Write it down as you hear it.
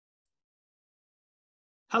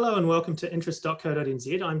Hello and welcome to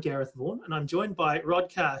interest.co.nz. I'm Gareth Vaughan and I'm joined by Rod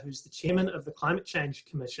Carr, who's the chairman of the Climate Change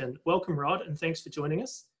Commission. Welcome, Rod, and thanks for joining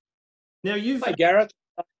us. Now, Hi, Gareth.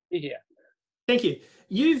 Here. Thank you.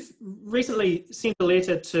 You've recently sent a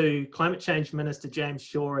letter to Climate Change Minister James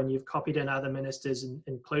Shaw, and you've copied in other ministers,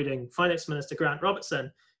 including Finance Minister Grant Robertson.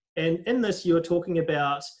 And in this, you're talking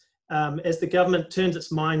about as the government turns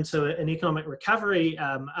its mind to an economic recovery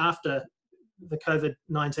after the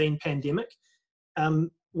COVID-19 pandemic,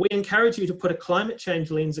 we encourage you to put a climate change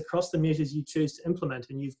lens across the measures you choose to implement,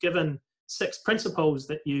 and you've given 6 principles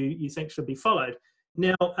that you think should be followed.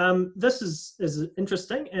 Now, this is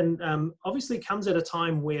interesting and obviously comes at a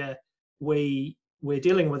time where we're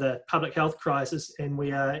dealing with a public health crisis, and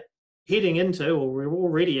we are heading into, or we're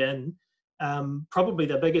already in, probably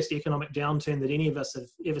the biggest economic downturn that any of us have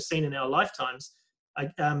ever seen in our lifetimes.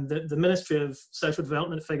 The Ministry of Social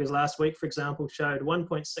Development figures last week, for example, showed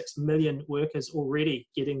 1.6 million workers already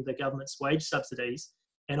getting the government's wage subsidies.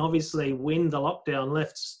 And obviously, when the lockdown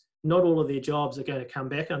lifts, not all of their jobs are going to come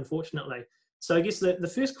back, unfortunately. So I guess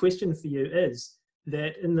the first question for you is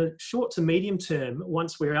that in the short to medium term,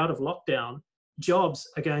 once we're out of lockdown, jobs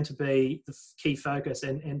are going to be the key focus,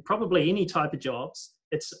 and probably any type of jobs.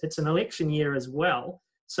 It's an election year as well.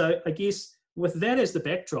 So I guess with that as the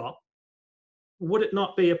backdrop, would it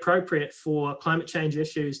not be appropriate for climate change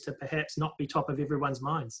issues to perhaps not be top of everyone's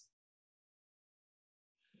minds?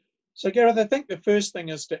 So, Gareth, I think the first thing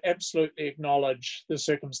is to absolutely acknowledge the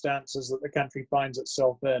circumstances that the country finds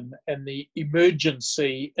itself in and the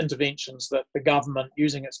emergency interventions that the government,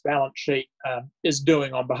 using its balance sheet, is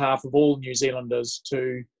doing on behalf of all New Zealanders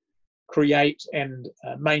to create and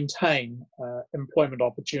maintain employment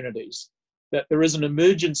opportunities. That there is an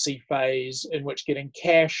emergency phase in which getting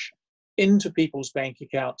cash into people's bank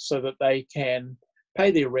accounts so that they can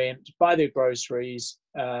pay their rent, buy their groceries,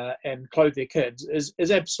 and clothe their kids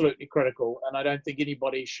is absolutely critical. And I don't think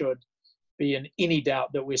anybody should be in any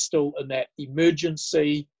doubt that we're still in that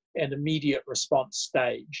emergency and immediate response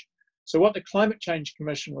stage. So what the Climate Change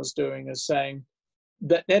Commission was doing is saying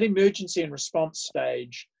that that emergency and response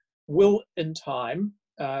stage will in time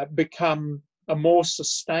become a more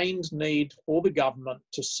sustained need for the government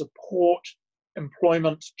to support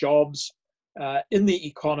employment, jobs in the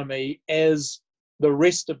economy as the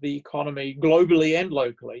rest of the economy globally and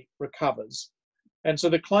locally recovers. And so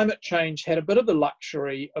the climate change had a bit of the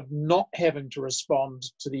luxury of not having to respond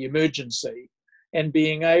to the emergency and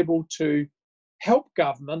being able to help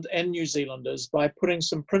government and New Zealanders by putting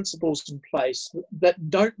some principles in place that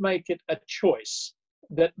don't make it a choice,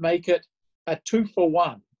 that make it a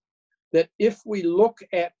 2-for-1. That if we look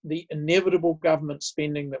at the inevitable government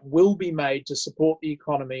spending that will be made to support the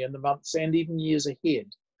economy in the months and even years ahead,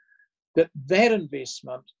 that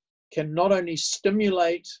investment can not only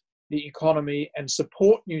stimulate the economy and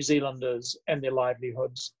support New Zealanders and their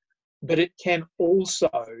livelihoods, but it can also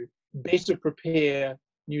better prepare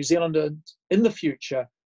New Zealanders in the future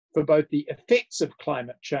for both the effects of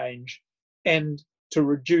climate change and to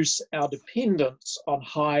reduce our dependence on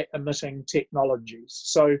high emitting technologies.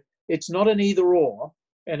 So it's not an either or,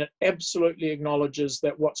 and it absolutely acknowledges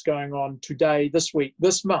that what's going on today, this week,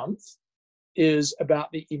 this month, is about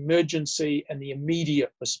the emergency and the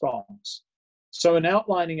immediate response. So in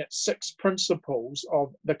outlining its 6 principles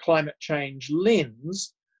of the climate change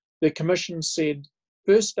lens, the Commission said,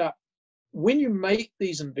 first up, when you make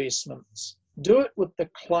these investments, do it with the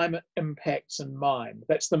climate impacts in mind.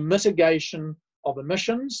 That's the mitigation of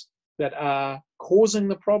emissions that are causing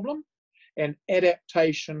the problem and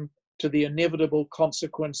adaptation to the inevitable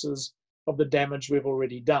consequences of the damage we've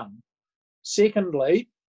already done. Secondly,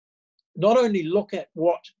 not only look at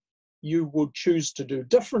what you would choose to do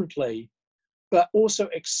differently, but also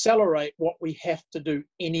accelerate what we have to do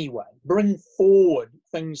anyway. Bring forward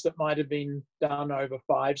things that might have been done over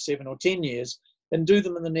 5, 7, or 10 years and do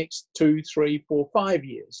them in the next 2, 3, 4, 5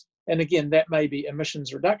 years. And again, that may be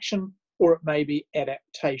emissions reduction or it may be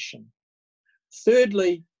adaptation.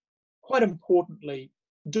 Thirdly, quite importantly,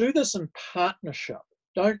 do this in partnership.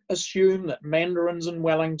 Don't assume that mandarins in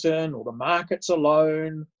Wellington or the markets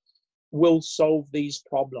alone will solve these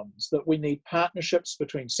problems, that we need partnerships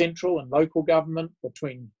between central and local government,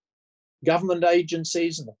 between government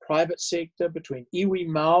agencies and the private sector, between iwi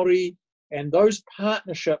Māori, and those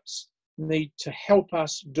partnerships need to help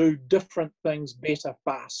us do different things better,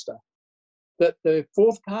 faster. That the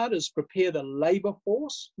fourth part is prepare the labour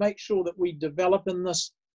force, make sure that we develop in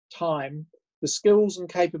this time the skills and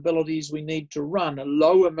capabilities we need to run a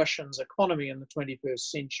low emissions economy in the 21st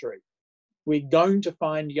century. We're going to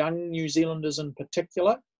find young New Zealanders in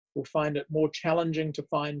particular will find it more challenging to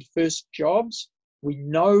find first jobs We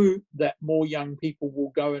know that more young people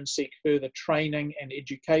will go and seek further training and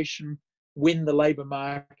education when the labour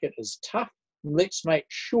market is tough. Let's make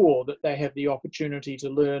sure that they have the opportunity to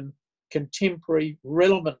learn contemporary,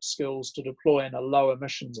 relevant skills to deploy in a low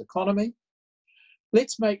emissions economy.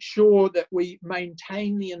 Let's make sure that we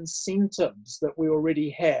maintain the incentives that we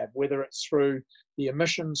already have, whether it's through the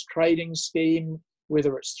emissions trading scheme,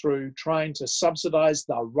 whether it's through trying to subsidise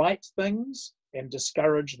the right things and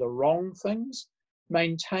discourage the wrong things.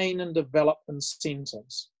 Maintain and develop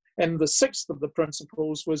incentives. And the sixth of the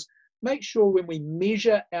principles was make sure when we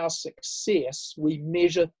measure our success, we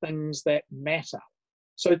measure things that matter.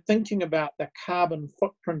 So thinking about the carbon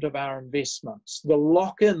footprint of our investments, the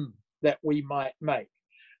lock-in that we might make.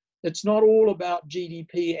 It's not all about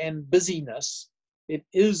GDP and busyness. It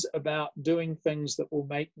is about doing things that will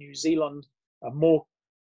make New Zealand a more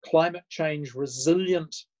climate change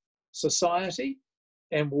resilient society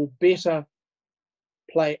and will better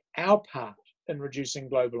play our part in reducing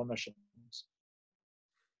global emissions.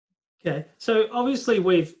 Okay, so obviously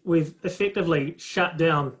we've effectively shut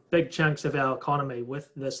down big chunks of our economy with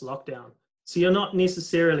this lockdown. So you're not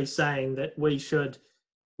necessarily saying that we should,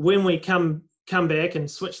 when we come back and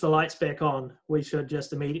switch the lights back on, we should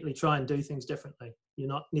just immediately try and do things differently. You're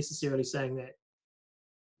not necessarily saying that.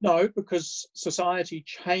 No, because society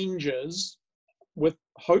changes with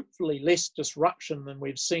hopefully less disruption than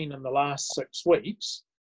we've seen in the last 6 weeks,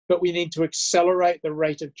 but we need to accelerate the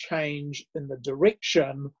rate of change in the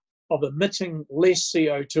direction of emitting less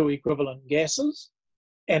CO2 equivalent gases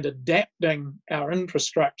and adapting our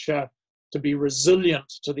infrastructure to be resilient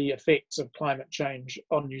to the effects of climate change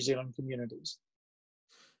on New Zealand communities.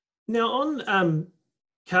 Now, on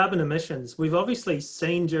carbon emissions, we've obviously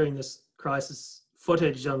seen during this crisis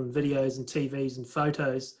footage on videos and TVs and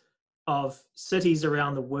photos of cities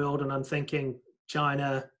around the world, and I'm thinking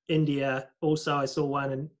China, India. Also, I saw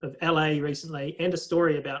one of LA recently, and a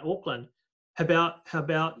story about Auckland,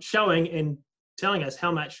 about showing and telling us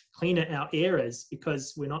how much cleaner our air is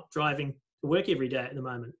because we're not driving to work every day at the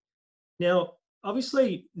moment. Now,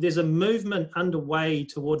 obviously, there's a movement underway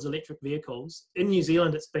towards electric vehicles. In New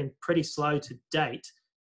Zealand, it's been pretty slow to date.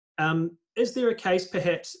 Is there a case,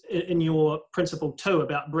 perhaps, in your principle too,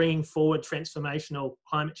 about bringing forward transformational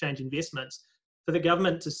climate change investments for the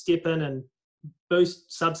government to step in and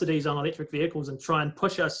boost subsidies on electric vehicles and try and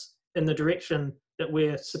push us in the direction that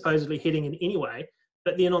we're supposedly heading in anyway?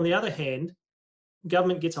 But then on the other hand,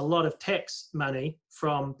 government gets a lot of tax money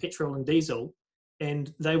from petrol and diesel,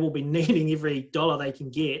 and they will be needing every dollar they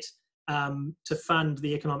can get to fund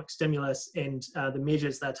the economic stimulus and the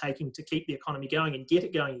measures they're taking to keep the economy going and get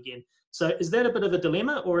it going again. So is that a bit of a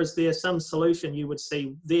dilemma, or is there some solution you would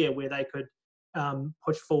see there where they could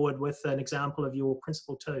push forward with an example of your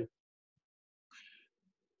principle too?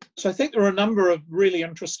 So I think there are a number of really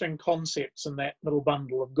interesting concepts in that little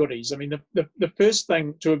bundle of goodies. I mean, the first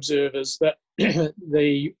thing to observe is that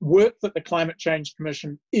the work that the Climate Change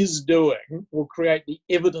Commission is doing will create the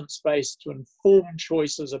evidence base to inform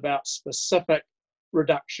choices about specific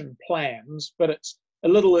reduction plans, but it's a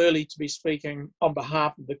little early to be speaking on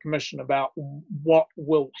behalf of the Commission about what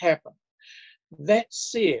will happen. That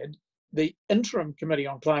said, the Interim Committee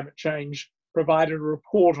on Climate Change provided a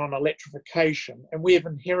report on electrification, and we have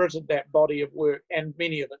inherited that body of work and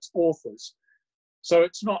many of its authors. So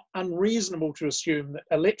it's not unreasonable to assume that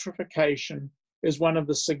electrification is one of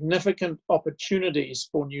the significant opportunities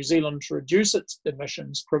for New Zealand to reduce its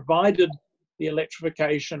emissions, provided the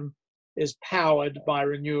electrification is powered by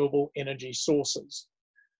renewable energy sources.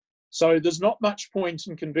 So there's not much point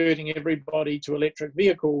in converting everybody to electric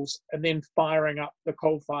vehicles and then firing up the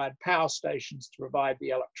coal-fired power stations to provide the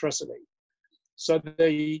electricity. So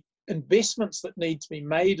the investments that need to be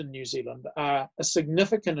made in New Zealand are a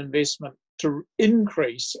significant investment to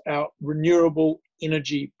increase our renewable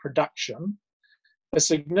energy production, a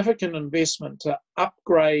significant investment to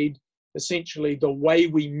upgrade essentially the way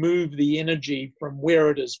we move the energy from where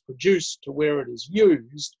it is produced to where it is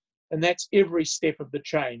used. And that's every step of the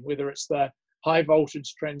chain, whether it's the high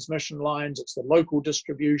voltage transmission lines, it's the local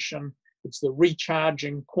distribution, it's the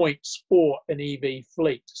recharging points for an EV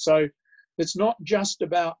fleet. So it's not just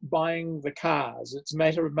about buying the cars. It's a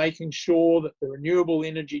matter of making sure that the renewable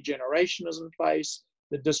energy generation is in place,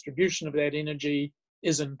 the distribution of that energy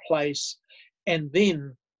is in place, and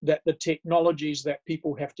then that the technologies that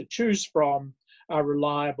people have to choose from are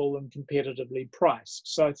reliable and competitively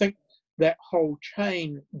priced. So I think that whole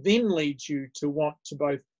chain then leads you to want to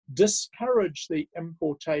both discourage the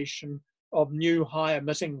importation of new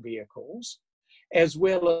high-emitting vehicles, as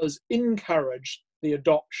well as encourage the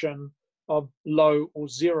adoption of low or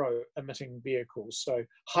zero emitting vehicles, so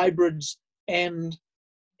hybrids and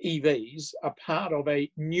EVs are part of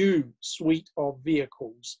a new suite of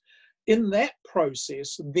vehicles. In that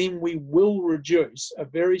process, then we will reduce a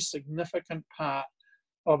very significant part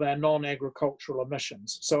of our non-agricultural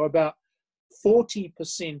emissions. So about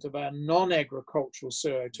 40% of our non-agricultural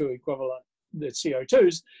CO2 equivalent, the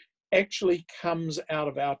CO2s, actually comes out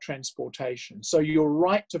of our transportation. So you're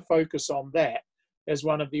right to focus on that as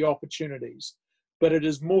one of the opportunities. But it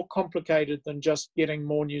is more complicated than just getting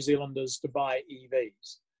more New Zealanders to buy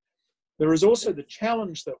EVs. There is also the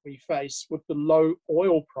challenge that we face with the low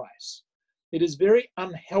oil price. It is very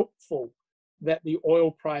unhelpful that the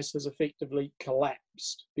oil price has effectively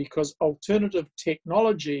collapsed because alternative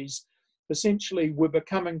technologies essentially were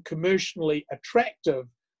becoming commercially attractive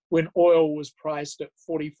when oil was priced at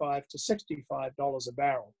 $45 to $65 a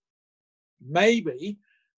barrel. Maybe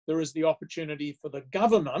there is the opportunity for the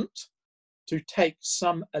government to take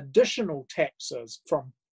some additional taxes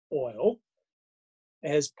from oil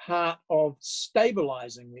as part of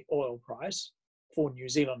stabilizing the oil price for New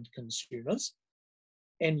Zealand consumers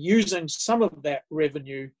and using some of that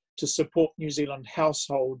revenue to support New Zealand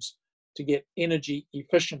households to get energy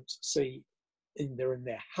efficiency either in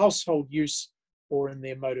their household use or in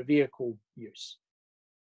their motor vehicle use.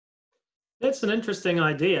 That's an interesting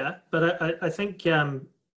idea, but I think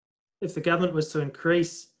if the government was to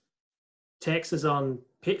increase taxes on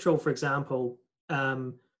petrol, for example,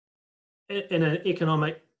 in an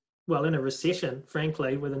economic, well, in a recession,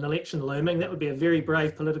 frankly, with an election looming, that would be a very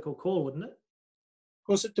brave political call, wouldn't it? Of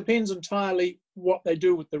course, it depends entirely what they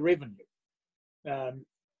do with the revenue.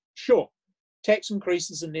 Sure, tax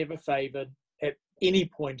increases are never favoured at any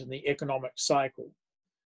point in the economic cycle.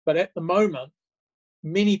 But at the moment,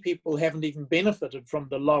 many people haven't even benefited from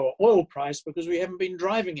the lower oil price because we haven't been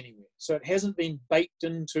driving anywhere. So it hasn't been baked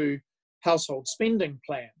into household spending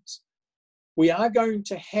plans. We are going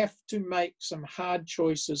to have to make some hard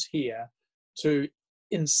choices here to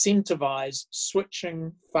incentivize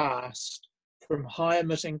switching fast from high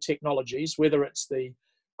emitting technologies, whether it's the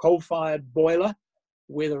coal-fired boiler,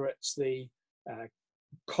 whether it's the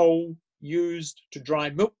coal used to dry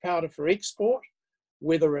milk powder for export,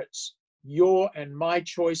 whether it's your and my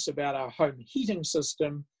choice about our home heating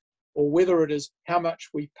system, or whether it is how much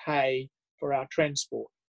we pay for our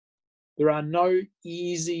transport. There are no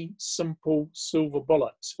easy, simple silver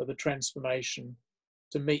bullets for the transformation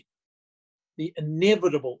to meet the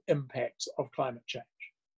inevitable impacts of climate change.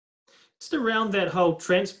 Just around that whole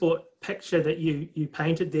transport picture that you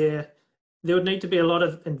painted there would need to be a lot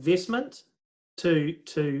of investment to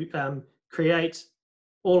create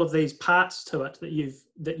all of these parts to it that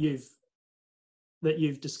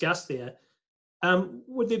you've discussed there.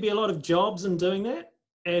 Would there be a lot of jobs in doing that?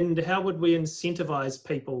 And how would we incentivize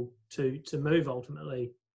people to move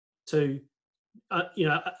ultimately to, I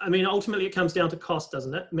mean, ultimately it comes down to cost,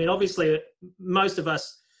 doesn't it? I mean, obviously most of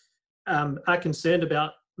us are concerned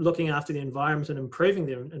about looking after the environment and improving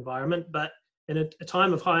the environment, but in a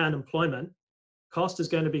time of high unemployment, cost is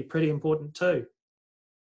going to be pretty important too.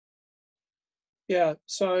 Yeah,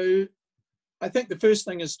 so I think the first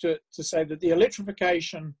thing is to say that the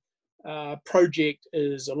electrification project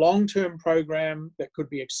is a long-term program that could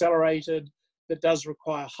be accelerated, that does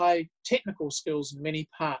require high technical skills in many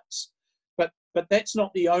parts, but that's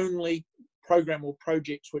not the only program or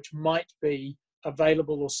projects which might be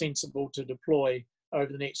available or sensible to deploy over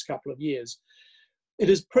the next couple of years. It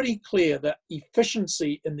is pretty clear that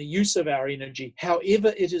efficiency in the use of our energy,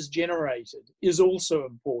 however it is generated, is also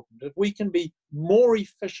important. If we can be more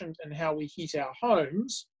efficient in how we heat our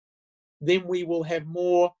homes, then we will have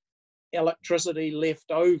more electricity left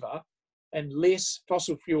over and less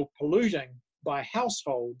fossil fuel polluting by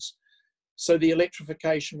households. So the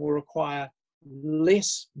electrification will require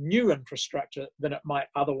less new infrastructure than it might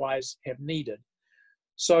otherwise have needed.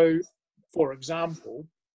 So, for example,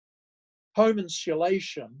 home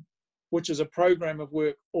insulation, which is a program of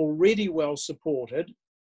work already well supported,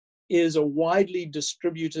 is a widely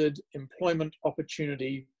distributed employment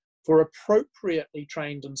opportunity for appropriately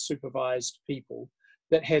trained and supervised people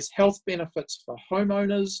that has health benefits for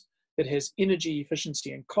homeowners, that has energy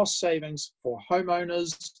efficiency and cost savings for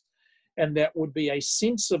homeowners, and that would be a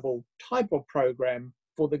sensible type of program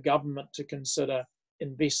for the government to consider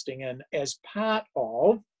investing in as part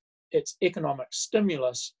of its economic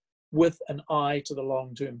stimulus with an eye to the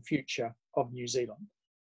long-term future of New Zealand.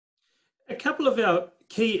 A couple of our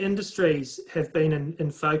key industries have been in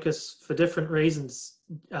focus for different reasons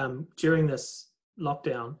during this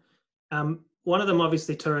lockdown. One of them,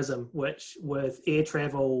 obviously, tourism, which with air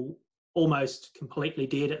travel almost completely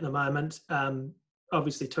dead at the moment,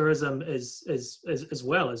 obviously tourism is as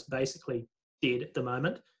well as basically dead at the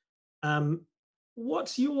moment.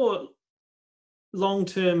 What's your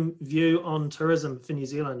long-term view on tourism for New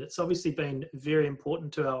Zealand? It's obviously been very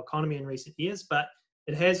important to our economy in recent years, but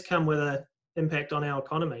it has come with an impact on our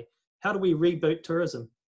economy. How do we reboot tourism?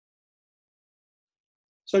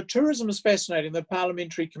 So tourism is fascinating. The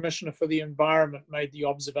Parliamentary Commissioner for the Environment made the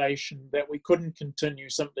observation that we couldn't continue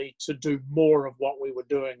simply to do more of what we were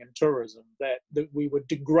doing in tourism, that we were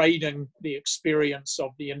degrading the experience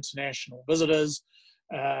of the international visitors.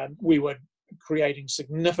 We were creating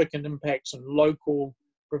significant impacts on local,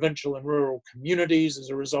 provincial and rural communities as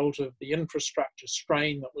a result of the infrastructure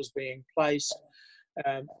strain that was being placed,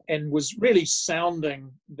 and was really sounding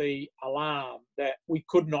the alarm that we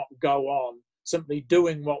could not go on simply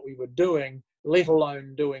doing what we were doing, let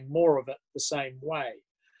alone doing more of it the same way.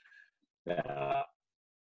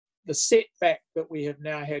 The setback that we have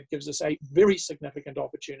now had gives us a very significant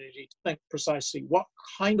opportunity to think precisely what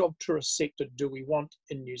kind of tourist sector do we want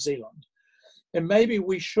in New Zealand. And maybe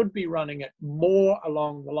we should be running it more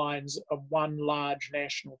along the lines of one large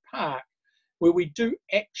national park where we do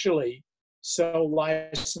actually sell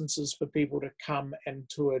licenses for people to come and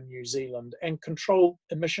tour New Zealand and control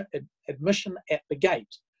admission at the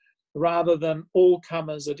gate, rather than all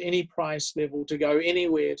comers at any price level to go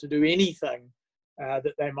anywhere to do anything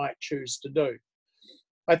that they might choose to do.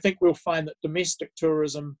 I think we'll find that domestic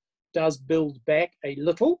tourism does build back a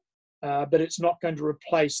little, but it's not going to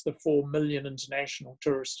replace the 4 million international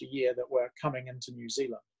tourists a year that were coming into New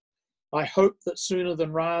Zealand. I hope that sooner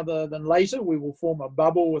rather than later, we will form a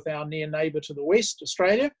bubble with our near neighbour to the west,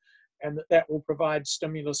 Australia, and that will provide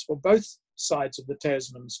stimulus for both sides of the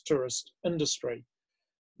Tasman's tourist industry.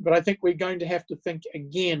 But I think we're going to have to think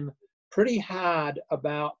again pretty hard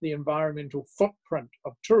about the environmental footprint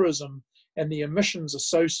of tourism and the emissions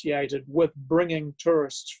associated with bringing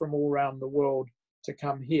tourists from all around the world to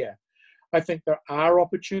come here. I think there are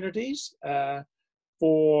opportunities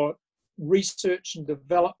for research and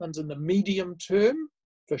development in the medium term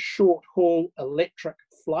for short-haul electric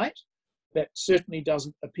flight. That certainly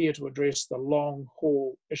doesn't appear to address the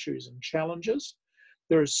long-haul issues and challenges.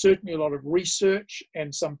 There is certainly a lot of research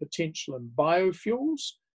and some potential in biofuels,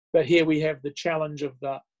 but here we have the challenge of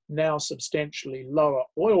the now substantially lower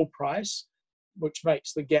oil price, which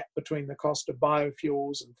makes the gap between the cost of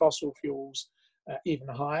biofuels and fossil fuels even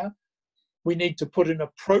higher. We need to put an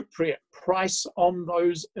appropriate price on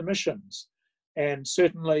those emissions. And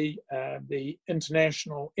certainly the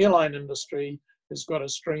international airline industry has got a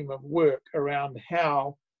stream of work around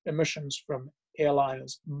how emissions from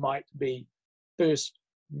airliners might be first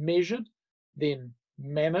measured, then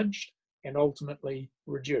managed, and ultimately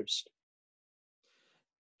reduced.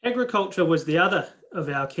 Agriculture was the other of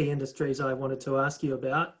our key industries I wanted to ask you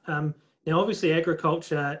about. Now, obviously,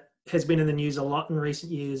 agriculture has been in the news a lot in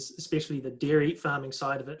recent years, especially the dairy farming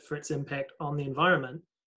side of it for its impact on the environment.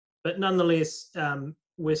 But nonetheless,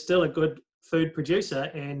 we're still a good food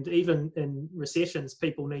producer, and even in recessions,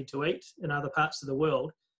 people need to eat in other parts of the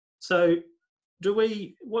world. So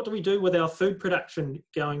what do we do with our food production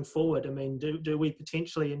going forward? I mean, do we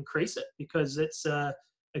potentially increase it? Because it's a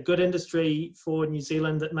good industry for New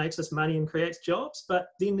Zealand that makes us money and creates jobs. But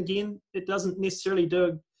then again, it doesn't necessarily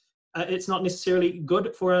it's not necessarily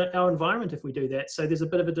good for our environment if we do that. So there's a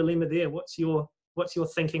bit of a dilemma there. What's your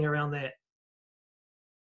thinking around that?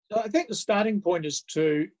 So I think the starting point is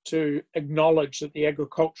to acknowledge that the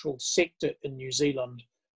agricultural sector in New Zealand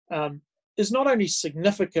is not only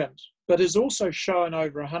significant, but is also shown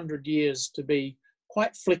over 100 years to be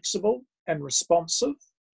quite flexible and responsive,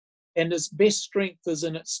 and its best strength is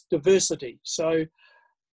in its diversity. So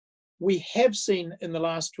we have seen in the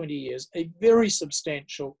last 20 years a very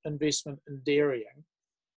substantial investment in dairying,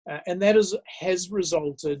 and that has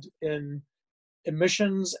resulted in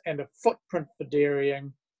emissions and a footprint for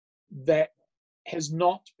dairying that has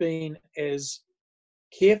not been as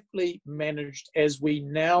carefully managed as we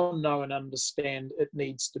now know and understand it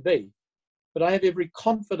needs to be. But I have every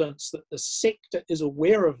confidence that the sector is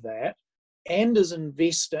aware of that and is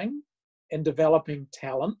investing in developing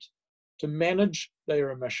talent to manage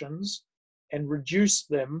their emissions and reduce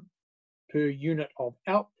them per unit of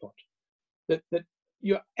output. That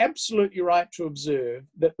you're absolutely right to observe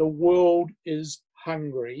that the world is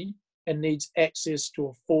hungry and needs access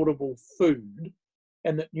to affordable food,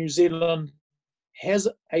 and that New Zealand has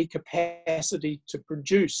a capacity to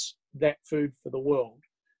produce that food for the world.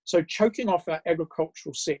 So choking off our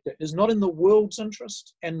agricultural sector is not in the world's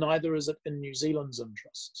interest, and neither is it in New Zealand's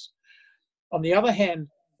interests. On the other hand,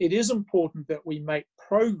 it is important that we make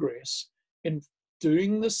progress in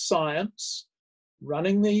doing the science,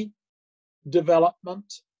 running the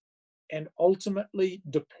development, and ultimately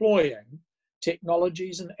deploying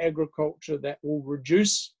technologies in agriculture that will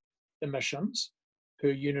reduce emissions per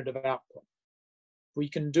unit of output. If we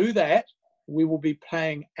can do that, we will be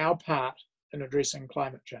playing our part in addressing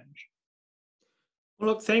climate change. Well,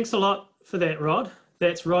 look, thanks a lot for that, Rod.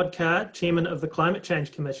 That's Rod Carr, Chairman of the Climate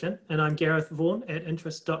Change Commission, and I'm Gareth Vaughan at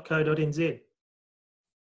interest.co.nz.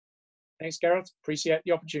 Thanks, Gareth. Appreciate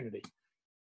the opportunity.